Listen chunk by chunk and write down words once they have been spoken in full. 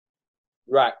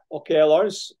Right. Okay,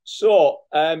 Laurence. So,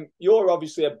 you're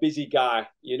obviously a busy guy.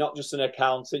 You're not just an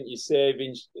accountant. You're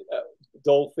saving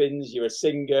dolphins. You're a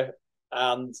singer,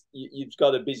 and you've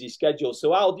got a busy schedule.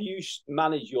 So, how do you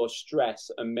manage your stress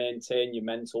and maintain your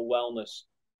mental wellness?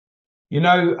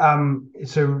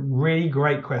 It's a really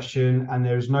great question, and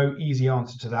there is no easy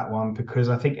answer to that one because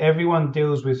I think everyone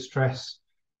deals with stress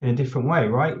in a different way,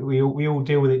 right? We all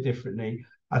deal with it differently.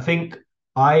 I think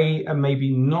I am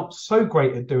maybe not so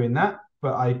great at doing that,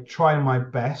 but I try my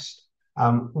best.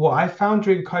 What I found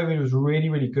during COVID was really,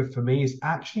 really good for me is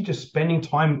actually just spending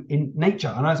time in nature.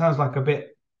 I know it sounds like a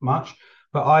bit much,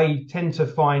 but I tend to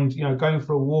find, going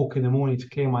for a walk in the morning to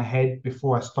clear my head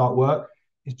before I start work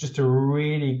is just a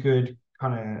really good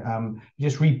kind of it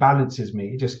just rebalances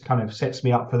me. It just kind of sets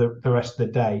me up for the rest of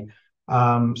the day.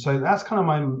 So that's kind of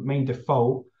my main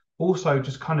default. Also,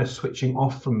 just kind of switching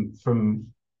off from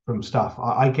stuff.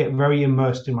 I get very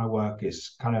immersed in my work.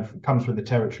 It's kind of comes with the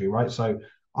territory, right? So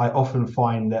I often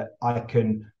find that I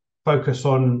can focus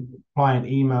on client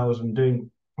emails and doing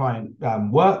client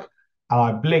work, and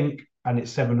I blink and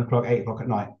it's 7 o'clock, 8 o'clock at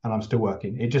night, and I'm still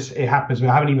working. It happens. I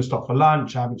haven't even stopped for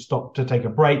lunch. I haven't stopped to take a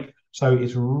break. So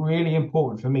it's really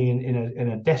important for me in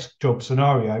a desk job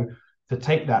scenario to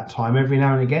take that time every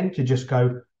now and again to just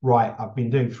go, right, I've been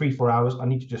doing 3, 4 hours. I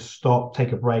need to just stop,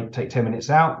 take a break, take 10 minutes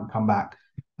out and come back.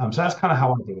 So that's kind of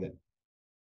how I do it.